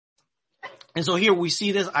And so here we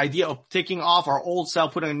see this idea of taking off our old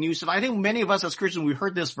self, putting on a new self. I think many of us as Christians, we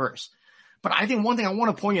heard this verse. But I think one thing I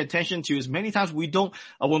want to point your attention to is many times we don't,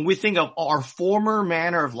 when we think of our former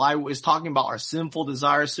manner of life, is talking about our sinful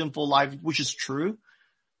desires, sinful life, which is true.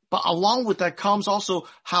 But along with that comes also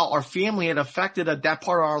how our family had affected that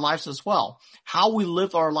part of our lives as well. How we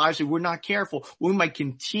live our lives, if we're not careful, we might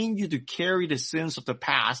continue to carry the sins of the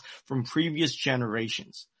past from previous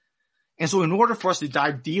generations. And so in order for us to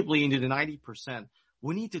dive deeply into the 90%,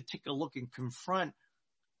 we need to take a look and confront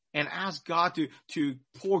and ask God to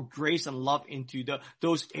pour grace and love into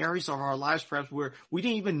those areas of our lives perhaps where we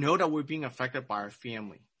didn't even know that we're being affected by our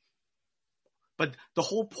family. But the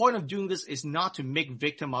whole point of doing this is not to make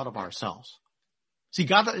victim out of ourselves. See,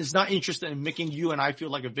 God is not interested in making you and I feel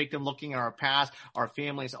like a victim, looking at our past, our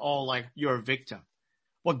families, all like you're a victim.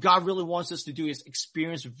 What God really wants us to do is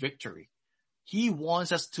experience victory. He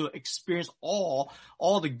wants us to experience all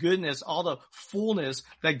the goodness, all the fullness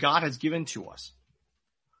that God has given to us.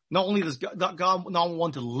 Not only does God not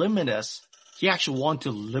want to limit us, He actually wants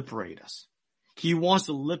to liberate us. He wants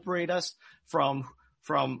to liberate us from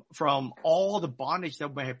all the bondage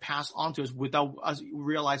that may have passed on to us without us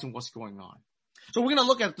realizing what's going on. So we're going to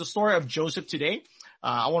look at the story of Joseph today.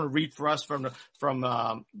 I want to read for us from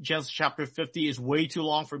Genesis chapter 50. It's way too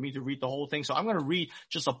long for me to read the whole thing. So I'm going to read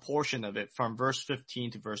just a portion of it from verse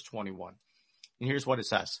 15 to verse 21. And here's what it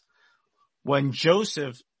says. When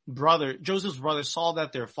Joseph's brothers saw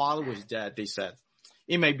that their father was dead, they said,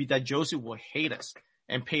 "It may be that Joseph will hate us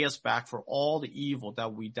and pay us back for all the evil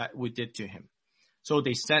that we did to him." So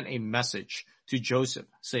they sent a message to Joseph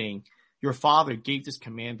saying, "Your father gave this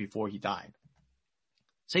command before he died.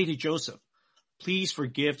 Say to Joseph, please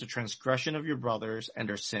forgive the transgression of your brothers and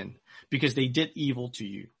their sin, because they did evil to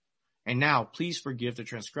you. And now please forgive the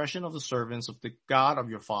transgression of the servants of the God of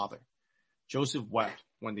your father." Joseph wept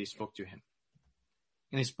when they spoke to him.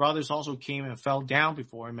 And his brothers also came and fell down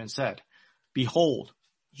before him and said, "Behold,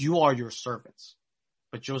 you are your servants."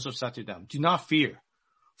 But Joseph said to them, "Do not fear,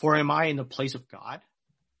 for am I in the place of God?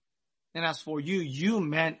 And as for you, you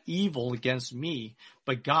meant evil against me,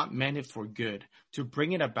 but God meant it for good, to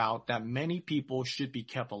bring it about that many people should be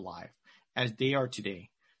kept alive, as they are today.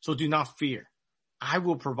 So do not fear. I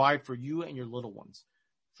will provide for you and your little ones."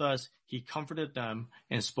 Thus he comforted them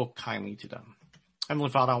and spoke kindly to them. Heavenly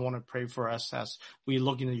Father, I want to pray for us as we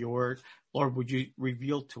look into your word. Lord, would you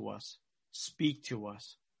reveal to us, speak to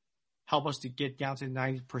us, help us to get down to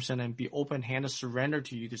 90% and be open-handed, surrender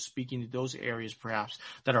to you to speak into those areas perhaps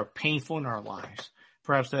that are painful in our lives,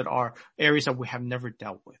 perhaps that are areas that we have never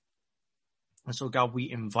dealt with. And so, God, we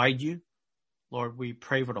invite you. Lord, we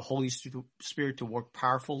pray for the Holy Spirit to work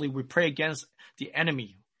powerfully. We pray against the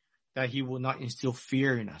enemy, that he will not instill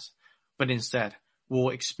fear in us, but instead we'll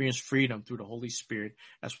experience freedom through the Holy Spirit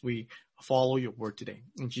as we follow your word today.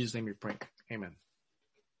 In Jesus' name we pray. Amen.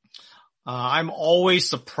 I'm always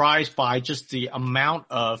surprised by just the amount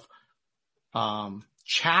of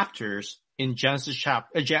chapters in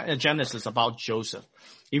Genesis about Joseph.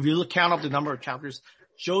 If you count up the number of chapters,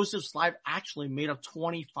 Joseph's life actually made up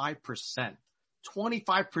 25%.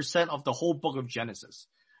 25% of the whole book of Genesis.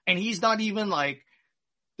 And he's not even like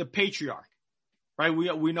the patriarch. Right?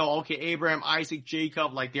 We know, okay, Abraham, Isaac,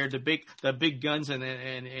 Jacob, like they're the big guns in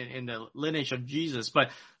the lineage of Jesus.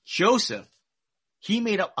 But Joseph, he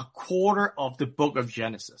made up a quarter of the book of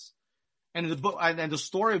Genesis. And the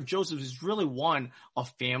story of Joseph is really one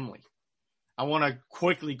of family. I want to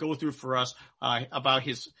quickly go through for us about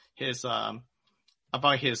his history,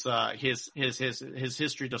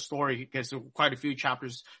 the story, because there are quite a few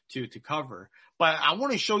chapters to cover. But I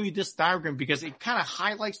want to show you this diagram because it kind of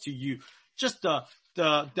highlights to you just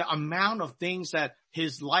the amount of things that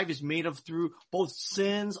his life is made of through both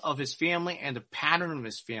sins of his family and the pattern of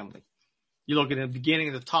his family. You look at the beginning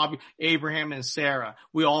of the top, Abraham and Sarah.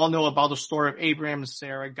 We all know about the story of Abraham and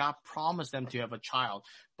Sarah. God promised them to have a child,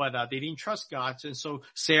 but they didn't trust God. And so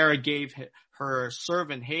Sarah gave her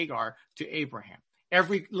servant Hagar to Abraham.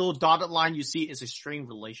 Every little dotted line you see is a strained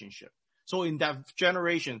relationship. So in that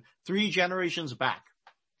generation, 3 generations back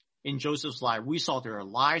in Joseph's life, we saw there are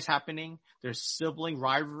lies happening. There's sibling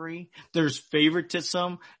rivalry. There's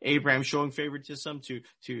favoritism. Abraham showing favoritism to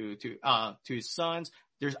his sons.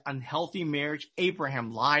 There's unhealthy marriage.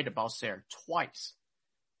 Abraham lied about Sarah twice.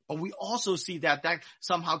 But we also see that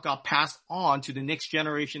somehow got passed on to the next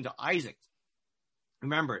generation, to Isaac.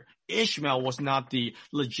 Remember, Ishmael was not the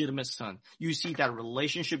legitimate son. You see that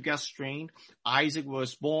relationship got strained. Isaac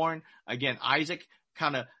was born. Again, Isaac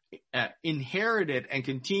kind of inherited and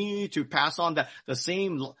continued to pass on the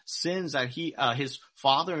same sins that his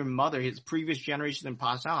father and mother, his previous generation,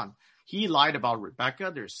 passed on. He lied about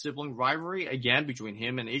Rebekah. There's sibling rivalry again between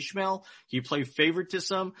him and Ishmael. He played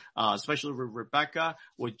favoritism, especially with Rebekah,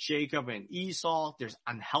 with Jacob and Esau. There's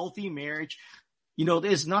unhealthy marriage.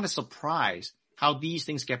 It's not a surprise how these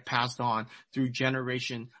things get passed on through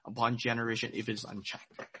generation upon generation if it's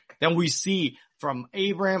unchecked. Then we see from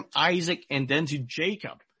Abraham, Isaac, and then to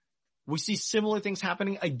Jacob. We see similar things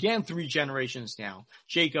happening again 3 generations down.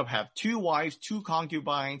 Jacob had 2 wives, 2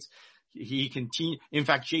 concubines. He continued. In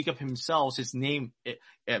fact, Jacob himself, his name,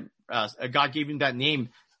 God gave him that name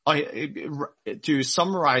to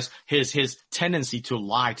summarize his tendency to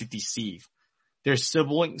lie, to deceive. There's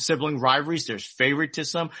sibling rivalries. There's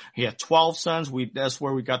favoritism. He had 12 sons. That's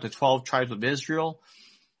where we got the 12 tribes of Israel.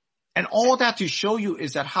 And all that to show you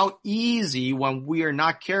is that how easy, when we are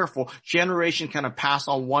not careful, generation kind of pass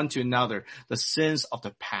on one to another, the sins of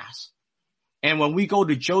the past. And when we go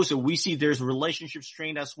to Joseph, we see there's relationship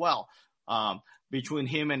strain as well, between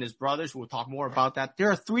him and his brothers. We'll talk more about that. There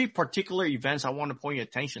are 3 particular events I want to point your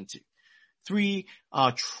attention to. 3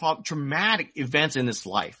 traumatic events in his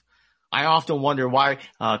life. I often wonder why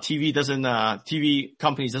TV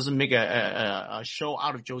companies doesn't make a show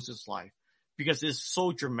out of Joseph's life. Because it's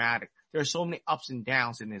so dramatic. There are so many ups and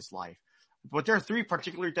downs in his life. But there are 3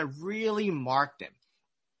 particular that really marked him.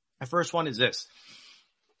 The first one is this.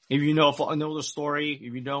 If you know the story,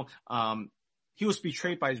 he was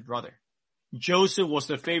betrayed by his brother. Joseph was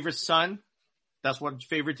the favorite son. That's what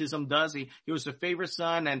favoritism does. He was the favorite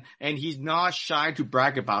son, and he's not shy to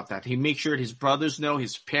brag about that. He makes sure his brothers know,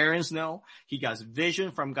 his parents know. He got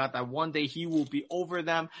vision from God that one day he will be over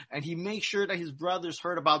them, and he makes sure that his brothers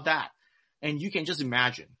heard about that. And you can just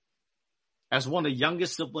imagine, as one of the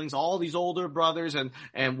youngest siblings, all these older brothers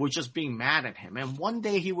and were just being mad at him. And one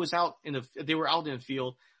day they were out in the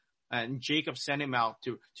field, and Jacob sent him out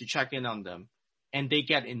to check in on them. And they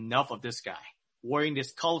get enough of this guy, wearing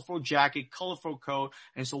this colorful jacket, colorful coat.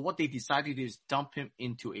 And so what they decided to do is dump him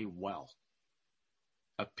into a well,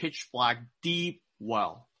 a pitch black, deep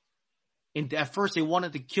well. And at first they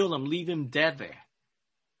wanted to kill him, leave him dead there.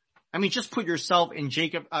 I mean, just put yourself in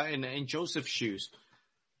in Joseph's shoes,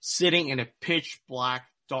 sitting in a pitch black,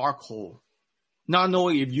 dark hole, not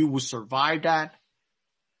knowing if you will survive that.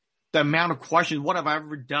 The amount of questions, what have I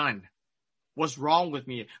ever done? What's wrong with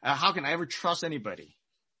me? How can I ever trust anybody?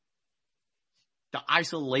 The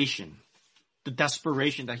isolation, the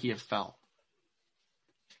desperation that he had felt.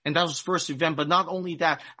 And that was the first event. But not only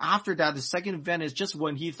that, after that, the second event is just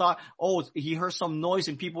when he thought, he heard some noise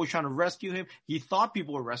and people were trying to rescue him. He thought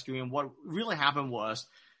people were rescuing him. What really happened was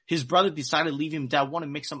his brother decided to leave him dead, want to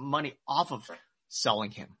make some money off of selling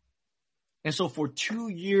him. And so for 2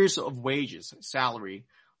 years of wages, salary,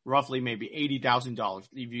 roughly maybe $80,000,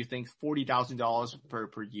 if you think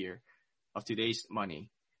 $40,000 per year of today's money,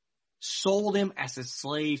 sold him as a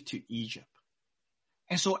slave to Egypt.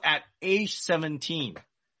 And so at age 17,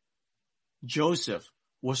 Joseph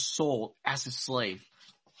was sold as a slave.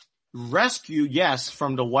 Rescued, yes,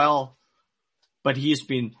 from the well, but he has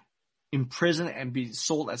been imprisoned and been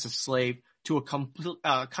sold as a slave to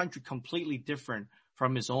a country completely different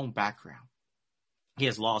from his own background. He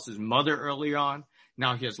has lost his mother early on.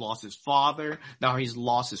 Now he has lost his father. Now he's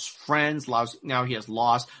lost his friends. Now he has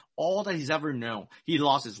lost all that he's ever known. He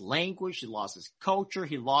lost his language. He lost his culture.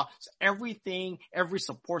 He lost everything, every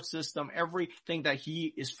support system, everything that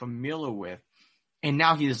he is familiar with. And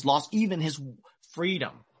now he has lost even his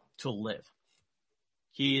freedom to live.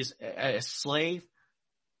 He is a slave.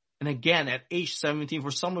 And again, at age 17,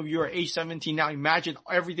 for some of you are age 17 now, imagine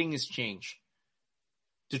everything has changed.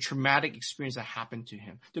 The traumatic experience that happened to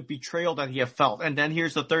him, the betrayal that he had felt. And then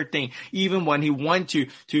here's the third thing. Even when he went to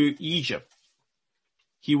Egypt,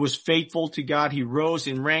 he was faithful to God. He rose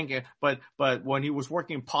in rank. But when he was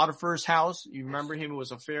working in Potiphar's house, you remember him, he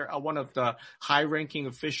was one of the high ranking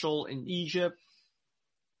official in Egypt.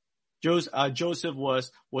 Joseph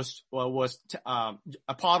was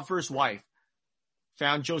Potiphar's wife,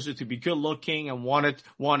 found Joseph to be good looking and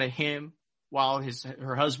wanted him while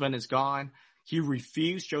her husband is gone. He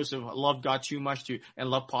refused. Joseph loved God too much and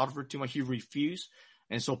loved Potiphar too much. He refused.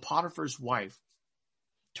 And so Potiphar's wife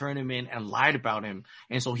turned him in and lied about him.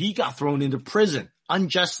 And so he got thrown into prison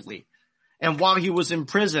unjustly. And while he was in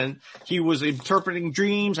prison, he was interpreting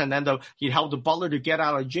dreams, and then he helped the butler to get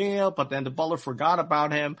out of jail, but then the butler forgot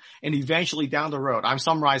about him. And eventually down the road, I'm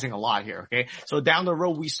summarizing a lot here, okay? So down the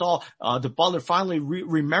road, we saw the butler finally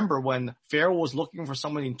remember when Pharaoh was looking for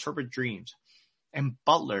someone to interpret dreams. And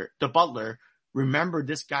the butler remembered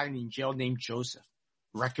this guy in jail named Joseph,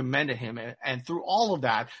 recommended him. And through all of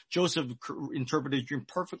that, Joseph interpreted the dream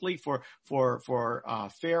perfectly for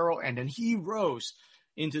Pharaoh. And then he rose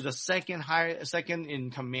into the second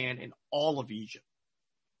in command in all of Egypt.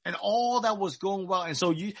 And all that was going well. And so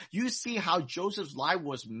you see how Joseph's life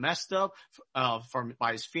was messed up,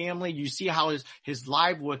 by his family. You see how his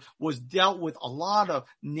life was dealt with a lot of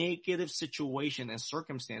negative situation and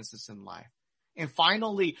circumstances in life. And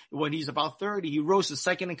finally, when he's about 30, he rose to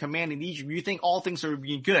second in command in Egypt. You think all things are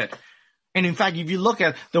being good. And in fact, if you look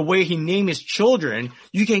at the way he named his children,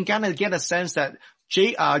 you can kind of get a sense that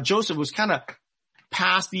Joseph was kind of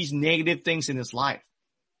past these negative things in his life.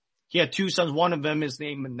 He had two sons. One of them is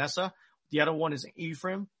named Manasseh. The other one is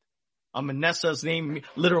Ephraim. Manasseh's name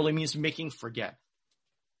literally means making forget.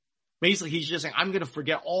 Basically, he's just saying, I'm going to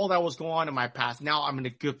forget all that was going on in my past. Now I'm in a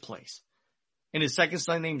good place. And his second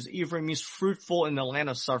son named Ephraim means fruitful in the land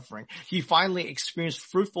of suffering. He finally experienced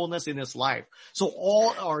fruitfulness in his life. So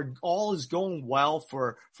all is going well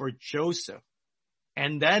for Joseph.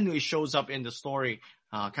 And then it shows up in the story,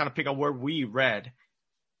 kind of pick up where we read,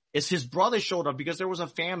 is his brother showed up because there was a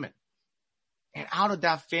famine. And out of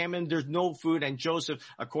that famine, there's no food. And Joseph,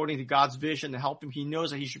 according to God's vision to help him, he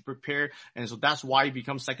knows that he should prepare. And so that's why he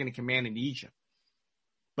becomes second in command in Egypt.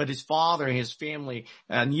 But his father and his family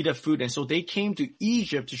needed food. And so they came to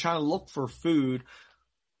Egypt to try to look for food.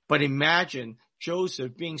 But imagine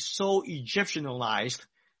Joseph being so Egyptianized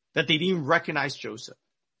that they didn't recognize Joseph.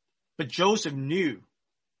 But Joseph knew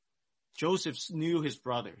his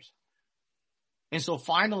brothers. And so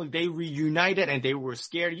finally they reunited and they were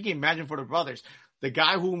scared. You can imagine for the brothers, the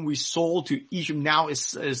guy whom we sold to Egypt now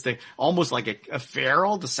is almost like a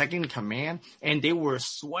pharaoh, the second in command, and they were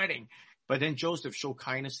sweating. But then Joseph showed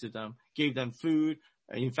kindness to them, gave them food.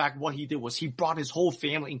 In fact, what he did was he brought his whole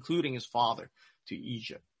family, including his father, to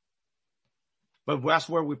Egypt. But that's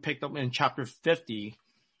where we picked up in chapter 50.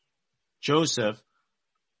 Joseph's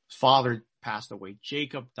father passed away.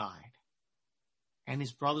 Jacob died. And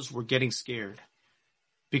his brothers were getting scared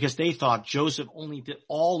because they thought Joseph only did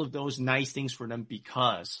all of those nice things for them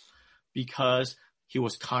because he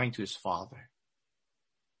was kind to his father.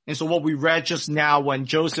 And so what we read just now when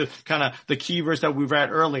Joseph, kind of the key verse that we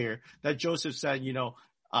read earlier, that Joseph said, they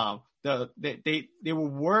were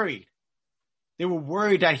worried. They were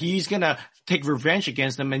worried that he's going to take revenge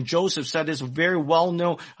against them. And Joseph said this very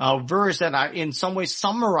well-known verse that in some ways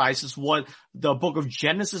summarizes what the book of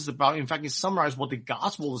Genesis is about. In fact, it summarizes what the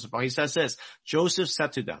gospel is about. He says this, Joseph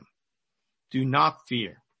said to them, do not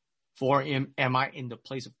fear, for am I in the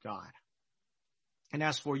place of God. And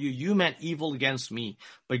as for you, you meant evil against me,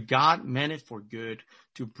 but God meant it for good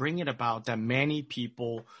to bring it about that many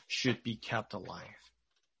people should be kept alive.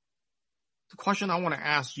 The question I want to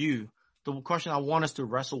ask you, the question I want us to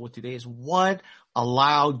wrestle with today is what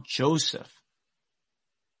allowed Joseph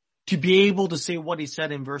to be able to say what he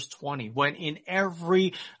said in verse 20, when in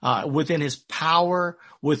every, within his power,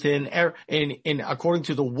 according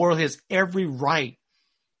to the world, he has every right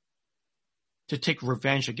to take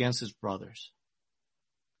revenge against his brothers.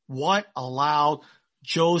 What allowed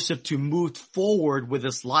Joseph to move forward with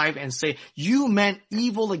his life and say, you meant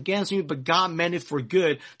evil against me, but God meant it for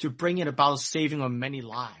good to bring it about saving of many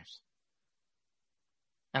lives.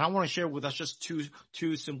 And I want to share with us just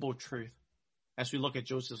two simple truths as we look at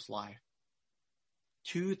Joseph's life.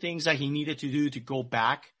 Two things that he needed to do to go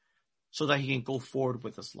back so that he can go forward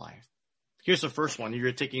with his life. Here's the first one.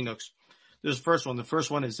 You're taking notes. This first one. The first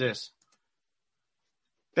one is this.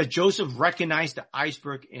 That Joseph recognized the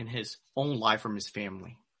iceberg in his own life from his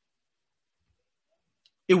family.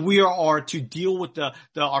 If we are to deal with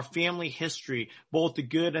our family history, both the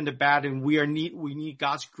good and the bad, and we need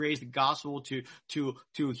God's grace, the gospel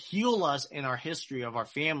to heal us in our history of our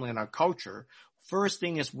family and our culture. First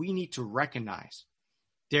thing is we need to recognize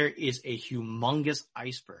there is a humongous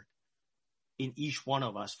iceberg in each one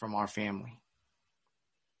of us from our family.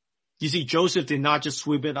 You see, Joseph did not just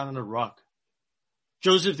sweep it under the rug.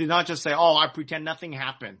 Joseph did not just say, oh, I pretend nothing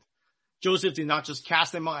happened. Joseph did not just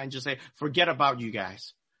cast them out and just say, forget about you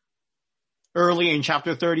guys. Early in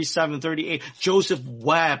chapter 37, 38, Joseph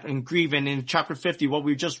wept and grieved. And in chapter 50, what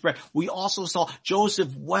we just read, we also saw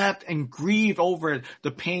Joseph wept and grieved over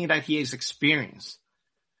the pain that he has experienced.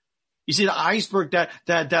 You see, the iceberg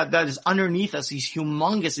that is underneath us is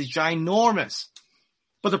humongous, is ginormous.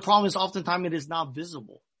 But the problem is oftentimes it is not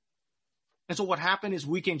visible. And so what happened is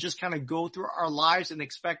we can just kind of go through our lives and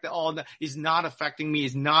expect that, oh, that is not affecting me,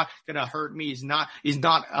 is not going to hurt me, is not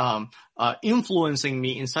influencing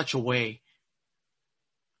me in such a way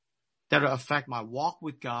that will affect my walk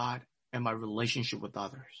with God and my relationship with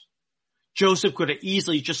others. Joseph could have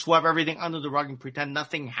easily just swept everything under the rug and pretend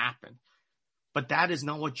nothing happened. But that is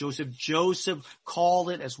not what Joseph called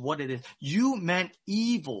it as what it is. You meant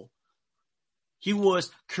evil He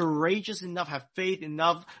was courageous enough, have faith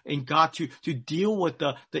enough in God to deal with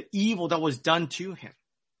the evil that was done to him.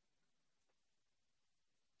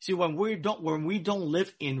 See, when we don't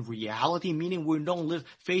live in reality, meaning we don't live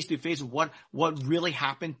face to face with what really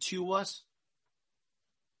happened to us,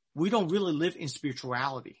 we don't really live in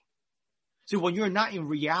spirituality. See, when you're not in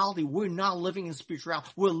reality, we're not living in spirituality.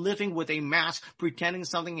 We're living with a mask, pretending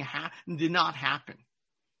something did not happen.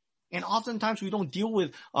 And oftentimes we don't deal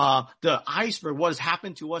with the iceberg. What has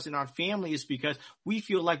happened to us in our family is because we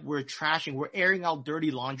feel like we're trashing, we're airing out dirty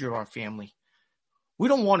laundry of our family. We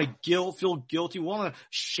don't want to feel guilty. We want to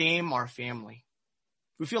shame our family.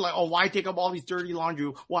 We feel like, oh, why take up all these dirty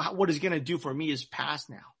laundry? Well, what it's going to do for me is past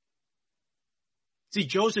now. See,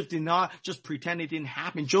 Joseph did not just pretend it didn't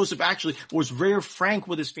happen. Joseph actually was very frank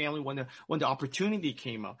with his family when the opportunity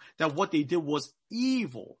came up, that what they did was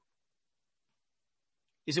evil.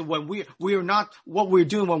 He said, when we are not, what we're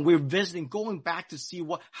doing when we're visiting, going back to see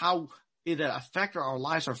how it affected our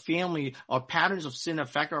lives, our family, our patterns of sin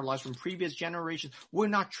affect our lives from previous generations. We're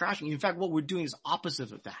not trashing. In fact, what we're doing is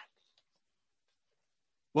opposite of that.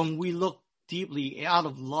 When we look deeply out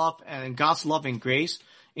of love and God's love and grace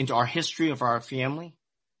into our history of our family,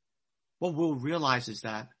 what we'll realize is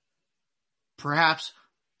that perhaps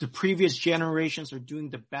the previous generations are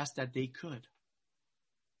doing the best that they could.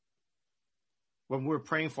 When we were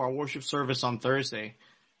praying for our worship service on Thursday,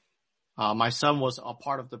 my son was a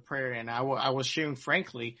part of the prayer, and I was sharing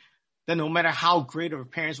frankly that no matter how great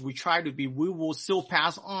of parents we try to be, we will still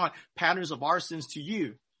pass on patterns of our sins to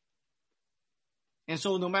you. And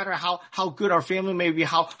so no matter how good our family may be,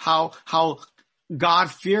 how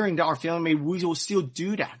God-fearing that our family may be, we will still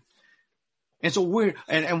do that. And so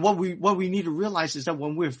what we need to realize is that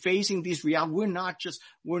when we're facing these realities,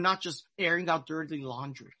 we're not just airing out dirty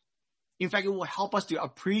laundry. In fact, it will help us to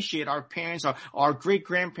appreciate our parents, our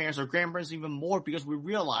great-grandparents, our grandparents even more, because we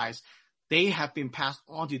realize they have been passed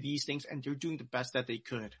on to these things and they're doing the best that they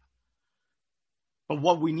could. But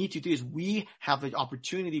what we need to do is we have the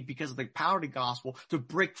opportunity, because of the power of the gospel, to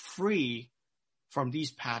break free from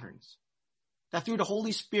these patterns. That through the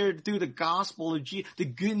Holy Spirit, through the gospel of Jesus, the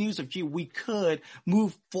good news of Jesus, we could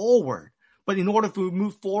move forward. But in order to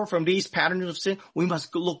move forward from these patterns of sin, we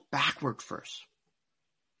must look backward first.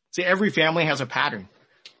 See, every family has a pattern.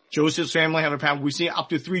 Joseph's family had a pattern. We see up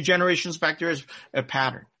to 3 generations back there is a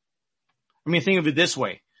pattern. I mean, think of it this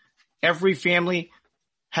way. Every family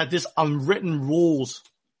had this unwritten rules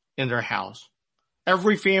in their house.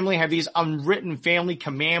 Every family had these unwritten family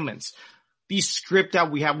commandments. These script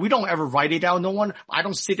that we have, we don't ever write it down. I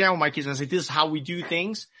don't sit down with my kids and say, this is how we do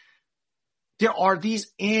things. There are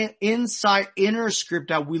these inner script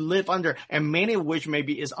that we live under, and many of which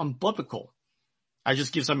maybe is unbiblical. I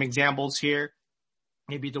just give some examples here.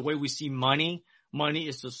 Maybe the way we see money. Money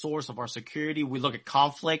is the source of our security. We look at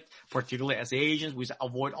conflict, particularly as Asians. We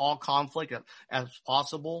avoid all conflict as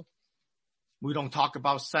possible. We don't talk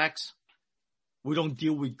about sex. We don't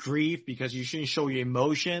deal with grief because you shouldn't show your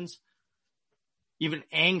emotions. Even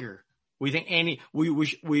anger. We think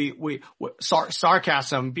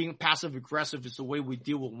sarcasm, being passive aggressive is the way we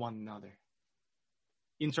deal with one another.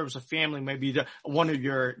 In terms of family, maybe one of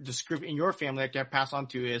the script in your family that get passed on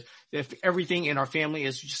to is if everything in our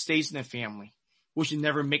family stays in the family. We should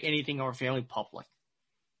never make anything in our family public.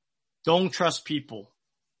 Don't trust people.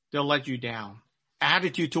 They'll let you down.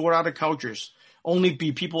 Attitude toward other cultures. Only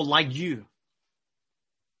be people like you.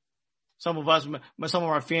 Some of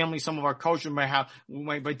our family, some of our culture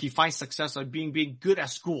might define success as being good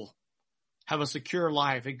at school, have a secure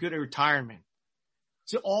life, a good retirement.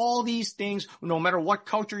 So all these things, no matter what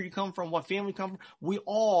culture you come from, what family you come from, we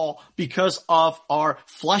all, because of our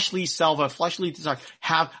fleshly self, our fleshly desire,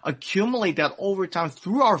 have accumulated that over time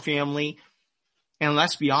through our family. And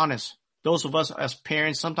let's be honest, those of us as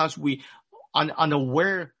parents, sometimes we,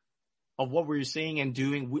 unaware of what we're saying and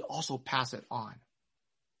doing, we also pass it on.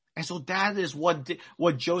 And so that is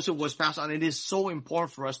what Joseph was passed on. It is so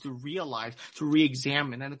important for us to realize, to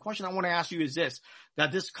re-examine. And the question I want to ask you is this,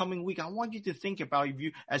 that this coming week, I want you to think about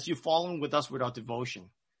as you're following with us with our devotion.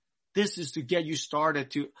 This is to get you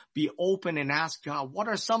started to be open and ask God, what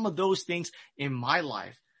are some of those things in my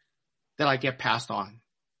life that I get passed on?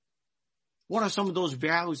 What are some of those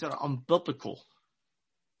values that are unbiblical?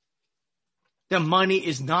 That money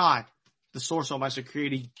is not the source of my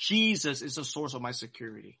security. Jesus is the source of my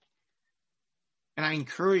security. And I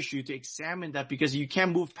encourage you to examine that, because you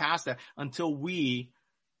can't move past that until we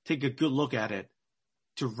take a good look at it,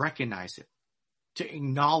 to recognize it, to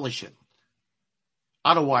acknowledge it.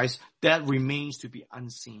 Otherwise, that remains to be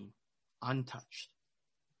unseen, untouched.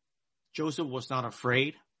 Joseph was not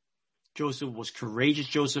afraid. Joseph was courageous.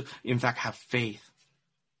 Joseph, in fact, had faith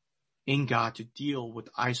in God to deal with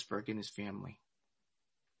the iceberg in his family.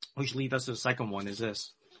 Which leads us to the second one, is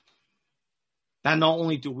this. That not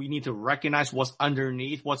only do we need to recognize what's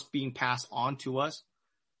underneath, what's being passed on to us,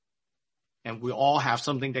 and we all have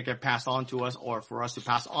something that get passed on to us or for us to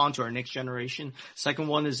pass on to our next generation. Second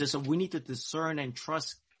one is this, we need to discern and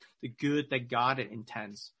trust the good that God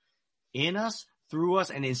intends in us, through us,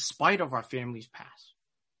 and in spite of our family's past.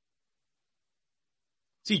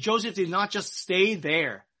 See, Joseph did not just stay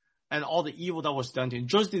there and all the evil that was done to him.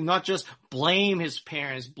 Joseph did not just blame his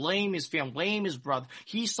parents, blame his family, blame his brother.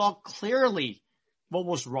 He saw clearly what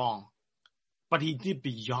was wrong, but he did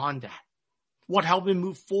beyond that. What helped him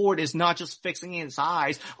move forward is not just fixing his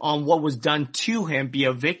eyes on what was done to him, be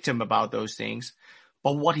a victim about those things,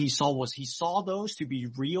 but what he saw was he saw those to be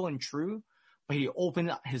real and true, but he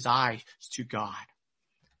opened his eyes to God.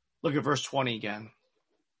 Look at verse 20 again.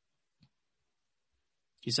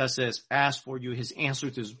 He says this, as for you, his answer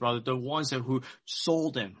to his brother, the ones who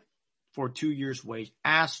sold him for 2 years' wage,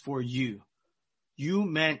 as for you, you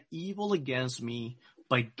meant evil against me,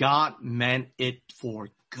 but God meant it for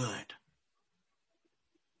good.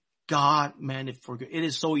 God meant it for good. It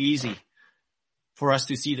is so easy for us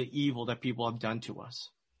to see the evil that people have done to us.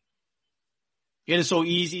 It is so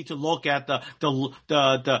easy to look at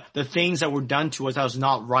the things that were done to us that was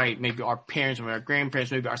not right. Maybe our parents, maybe our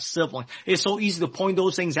grandparents, maybe our siblings. It's so easy to point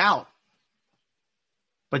those things out.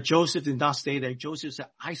 But Joseph did not stay there. Joseph said,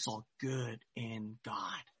 I saw good in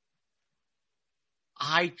God.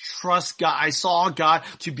 I trust God. I saw God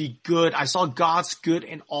to be good. I saw God's good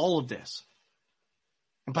in all of this.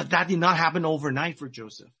 But that did not happen overnight for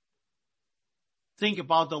Joseph. Think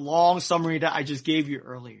about the long summary that I just gave you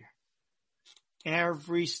earlier.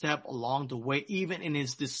 Every step along the way, even in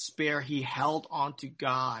his despair, he held on to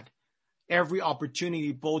God. Every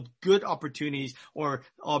opportunity, both good opportunities or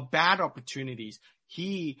bad opportunities,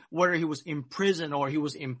 whether he was in prison or he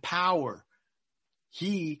was in power,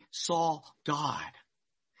 he saw God.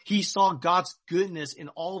 He saw God's goodness in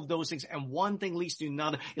all of those things. And one thing leads to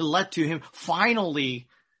another. It led to him finally,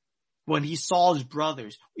 when he saw his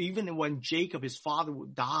brothers, even when Jacob, his father,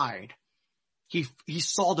 died, he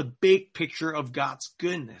saw the big picture of God's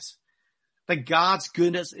goodness. That God's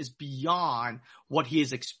goodness is beyond what he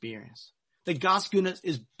has experienced. That God's goodness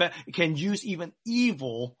can use even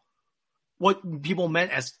evil, what people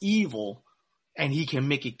meant as evil, and he can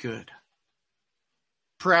make it good.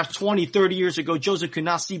 Perhaps 20, 30 years ago, Joseph could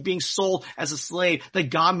not see being sold as a slave,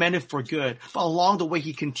 that God meant it for good. But along the way,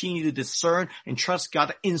 he continued to discern and trust God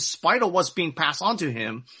that in spite of what's being passed on to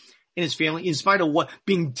him in his family, in spite of what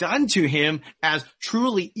being done to him as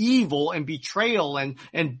truly evil and betrayal and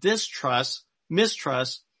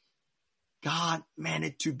mistrust, God meant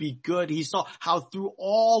it to be good. He saw how through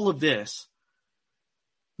all of this,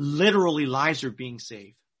 literally lives are being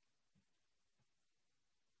saved.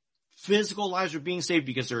 Physical lives are being saved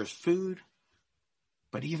because there is food.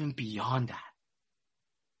 But even beyond that,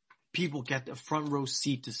 people get the front row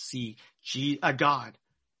seat to see God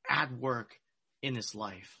at work in his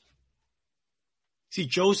life. See,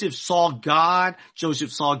 Joseph saw God.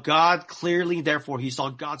 Joseph saw God clearly. Therefore, he saw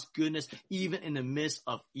God's goodness even in the midst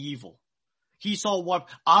of evil. He saw what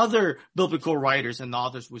other biblical writers and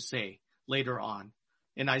authors would say later on.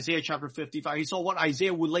 In Isaiah chapter 55, he saw what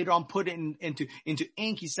Isaiah would later on put into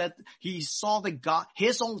ink. He said he saw that God,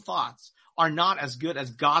 his own thoughts are not as good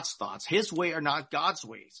as God's thoughts. His way are not God's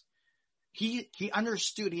ways. He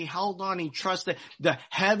understood, he held on, he trusted the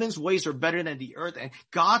heavens' ways are better than the earth, and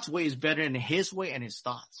God's way is better than his way and his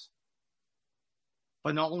thoughts.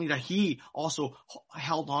 But not only that, he also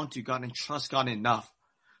held on to God and trust God enough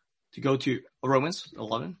to go to Romans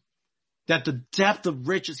 11. That the depth of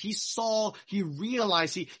riches, he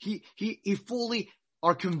realized, he fully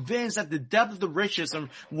are convinced that the depth of the riches and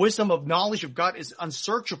wisdom of knowledge of God is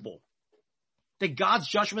unsearchable. That God's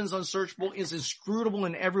judgment is unsearchable, is inscrutable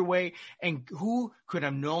in every way. And who could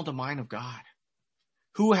have known the mind of God?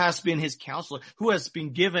 Who has been his counselor? Who has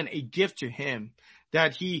been given a gift to him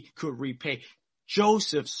that he could repay?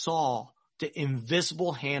 Joseph saw the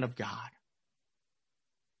invisible hand of God.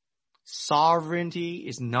 Sovereignty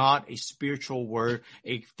is not a spiritual word,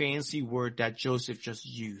 a fancy word that Joseph just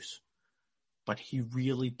used. But he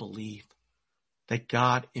really believed that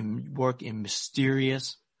God worked in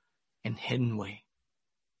mysterious and hidden way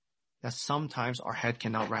that sometimes our head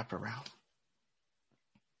cannot wrap around.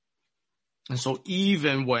 And so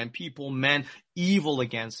even when people meant evil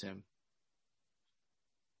against him,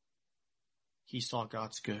 he saw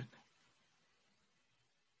God's good.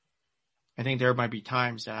 I think there might be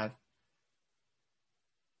times that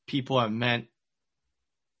people have meant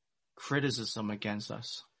criticism against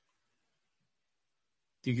us,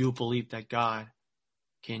 do you believe that God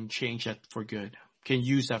can change that for good, can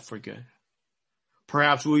use that for good?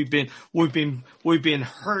 Perhaps we've been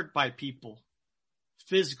hurt by people,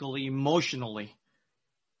 physically, emotionally,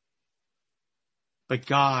 but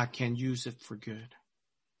God can use it for good.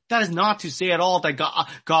 That is not to say at all that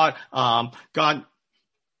God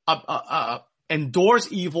endorse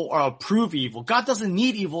evil or approve evil. God doesn't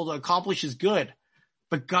need evil to accomplish his good.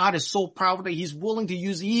 But God is so powerful that he's willing to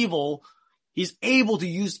use evil. He's able to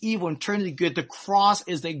use evil and turn it to good. The cross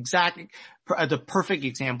is the perfect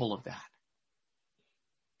example of that.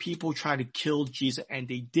 People try to kill Jesus, and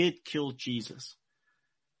they did kill Jesus.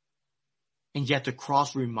 And yet the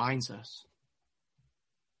cross reminds us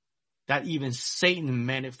that even Satan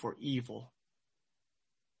meant it for evil.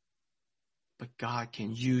 But God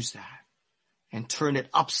can use that and turn it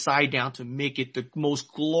upside down to make it the most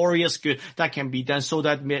glorious good that can be done, so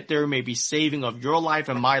that there may be saving of your life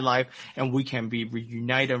and my life, and we can be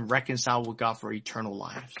reunited and reconciled with God for eternal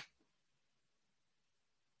lives.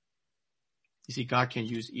 You see, God can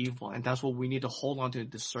use evil, and that's what we need to hold on to and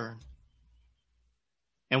discern.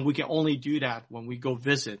 And we can only do that when we go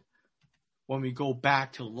visit, when we go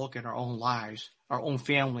back to look at our own lives, our own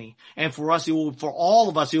family. And for all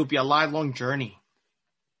of us, it will be a lifelong journey.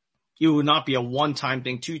 It will not be a one-time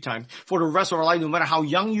thing, two-time. For the rest of our life, no matter how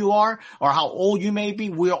young you are or how old you may be,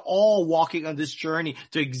 we are all walking on this journey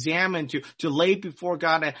to examine, to lay before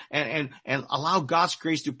God and allow God's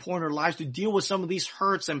grace to pour in our lives to deal with some of these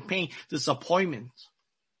hurts and pain, disappointments.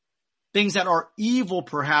 Things that are evil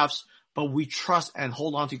perhaps, but we trust and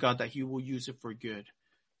hold on to God that he will use it for good.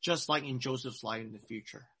 Just like in Joseph's life in the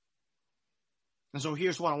future. And so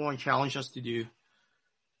here's what I want to challenge us to do.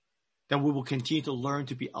 That we will continue to learn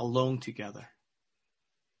to be alone together.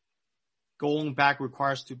 Going back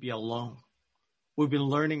requires to be alone. We've been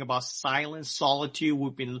learning about silence, solitude.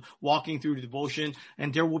 We've been walking through the devotion,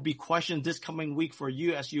 and there will be questions this coming week for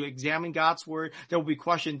you as you examine God's word. There will be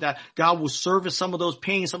questions that God will service some of those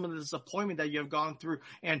pains, some of the disappointment that you have gone through.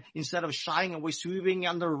 And instead of shying away, sweeping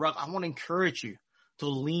under the rug, I want to encourage you to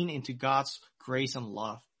lean into God's grace and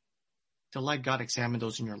love, to let God examine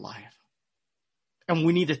those in your life. And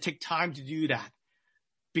we need to take time to do that,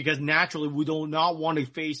 because naturally we do not want to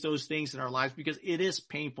face those things in our lives, because it is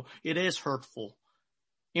painful. It is hurtful.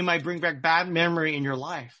 It might bring back bad memory in your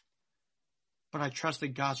life. But I trust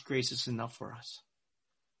that God's grace is enough for us.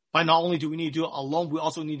 But not only do we need to do it alone, we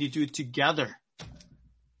also need to do it together.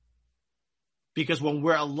 Because when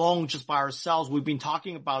we're alone just by ourselves, we've been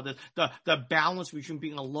talking about the balance between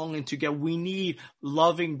being alone and together. We need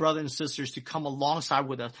loving brothers and sisters to come alongside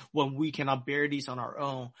with us when we cannot bear these on our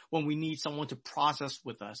own, when we need someone to process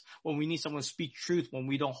with us, when we need someone to speak truth, when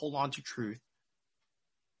we don't hold on to truth.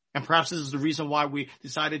 And perhaps this is the reason why we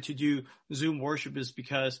decided to do Zoom worship, is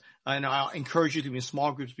because, and I'll encourage you to be in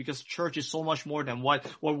small groups, because church is so much more than what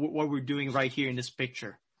we're doing right here in this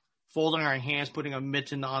picture. Folding our hands, putting a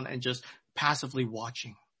mitten on, and just passively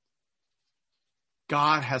watching.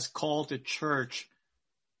 God has called the church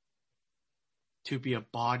to be a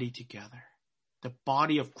body together. The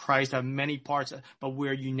body of Christ have many parts, but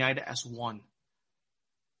we're united as one.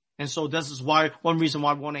 And so this is one reason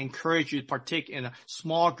why I want to encourage you to partake in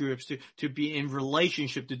small groups, to be in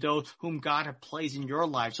relationship to those whom God has placed in your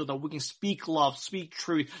life, so that we can speak love, speak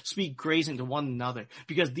truth, speak grace into one another.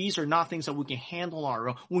 Because these are not things that we can handle on our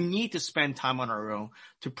own. We need to spend time on our own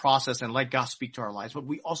to process and let God speak to our lives. But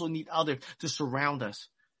we also need others to surround us,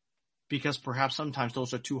 because perhaps sometimes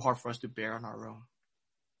those are too hard for us to bear on our own.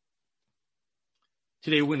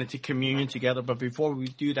 Today we're going to take communion together, but before we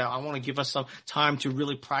do that, I want to give us some time to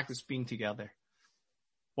really practice being together.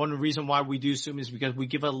 One reason why we do Zoom is because we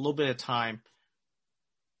give it a little bit of time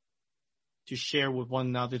to share with one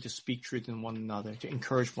another, to speak truth in one another, to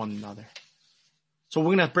encourage one another. So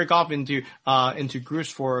we're going to break off into groups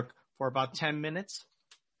for about 10 minutes.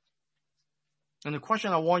 And the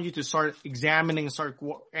question I want you to start examining and start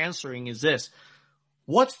answering is this: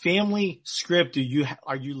 what family script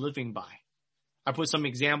are you living by? I put some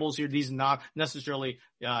examples here. These are not necessarily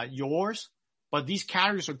yours, but these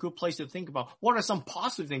categories are a good place to think about. What are some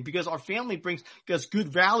positive things? Because our family brings us good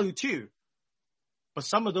value too. But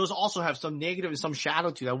some of those also have some negative and some shadow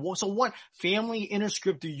to that. So what family inner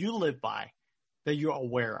script do you live by that you're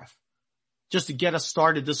aware of? Just to get us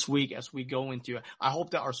started this week as we go into it. I hope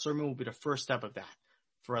that our sermon will be the first step of that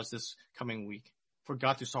for us this coming week, for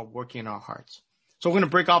God to start working in our hearts. So we're going to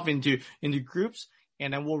break off into groups.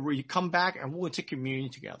 And then we'll come back and we'll take communion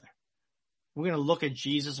together. We're going to look at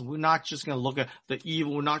Jesus. And we're not just going to look at the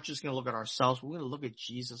evil. We're not just going to look at ourselves. We're going to look at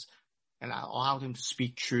Jesus and allow him to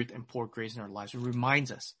speak truth and pour grace in our lives. It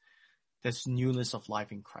reminds us this newness of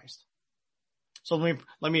life in Christ. So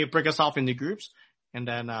let me break us off into groups, and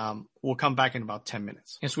then we'll come back in about 10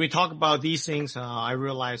 minutes. As we talk about these things, I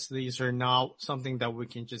realize these are not something that we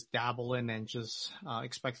can just dabble in and just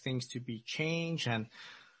expect things to be changed. And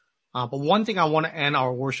but one thing I want to end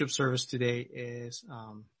our worship service today is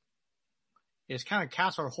kind of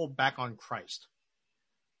cast our hope back on Christ.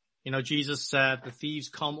 You know, Jesus said the thieves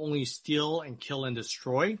come only steal and kill and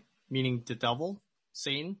destroy, meaning the devil,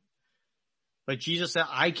 Satan. But Jesus said,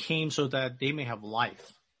 I came so that they may have life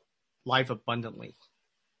abundantly.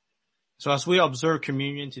 So as we observe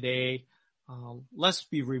communion today, let's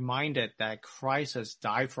be reminded that Christ has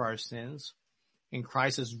died for our sins, and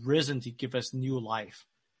Christ has risen to give us new life,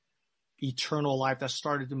 eternal life that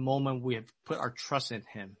started the moment we have put our trust in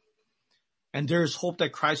him. And there is hope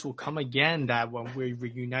that Christ will come again, that when we're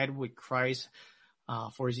reunited with Christ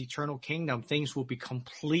for his eternal kingdom, things will be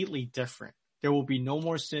completely different. There will be no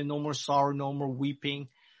more sin, no more sorrow, no more weeping.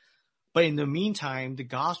 But in the meantime, the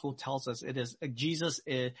gospel tells us Jesus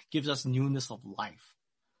gives us newness of life.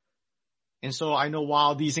 And so I know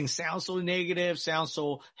while these things sound so negative, sound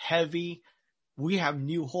so heavy, we have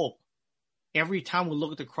new hope. Every time we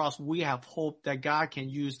look at the cross, we have hope that God can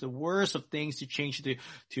use the worst of things to change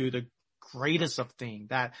to the greatest of things,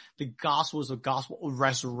 that the gospel is a gospel of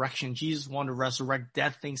resurrection. Jesus wanted to resurrect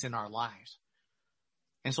dead things in our lives.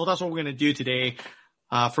 And so that's what we're going to do today.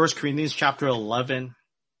 1 Corinthians chapter 11,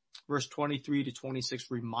 verse 23 to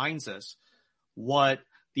 26 reminds us what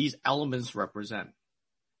these elements represent.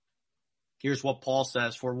 Here's what Paul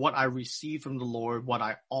says, for what I received from the Lord, what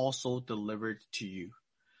I also delivered to you.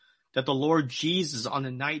 That the Lord Jesus, on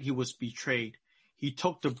the night he was betrayed, he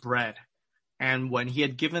took the bread, and when he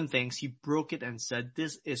had given thanks, he broke it and said,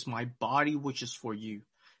 this is my body, which is for you.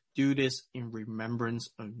 Do this in remembrance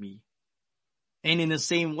of me. And in the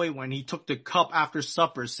same way, when he took the cup after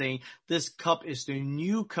supper, saying, this cup is the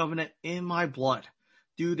new covenant in my blood.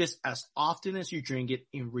 Do this as often as you drink it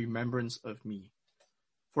in remembrance of me.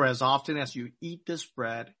 For as often as you eat this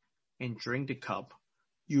bread and drink the cup,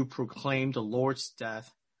 you proclaim the Lord's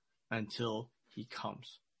death until he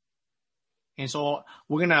comes. And so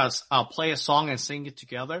we're going to play a song and sing it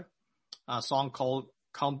together, a song called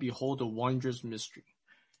Come Behold the Wondrous Mystery.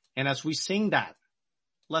 And as we sing that,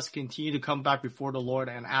 let's continue to come back before the Lord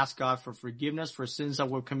and ask God for forgiveness for sins that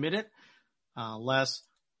were committed. Let's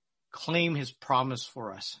claim his promise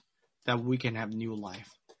for us that we can have new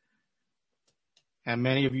life. And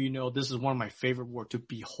many of you know this is one of my favorite words, to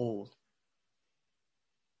behold,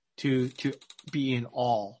 to be in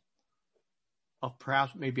awe of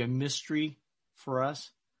perhaps maybe a mystery for us,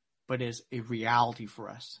 but is a reality for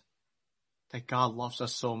us. That God loves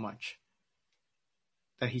us so much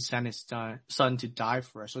that he sent his son to die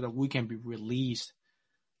for us so that we can be released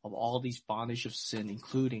of all these bondage of sin,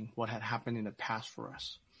 including what had happened in the past for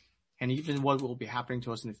us, and even what will be happening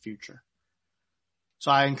to us in the future. So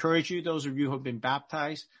I encourage you, those of you who have been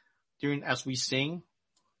baptized, as we sing,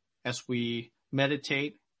 as we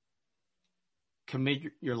meditate, commit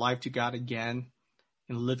your life to God again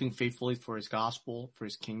and living faithfully for his gospel, for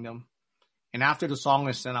his kingdom. And after the song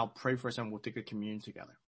is sung, I'll pray for us and we'll take the communion together.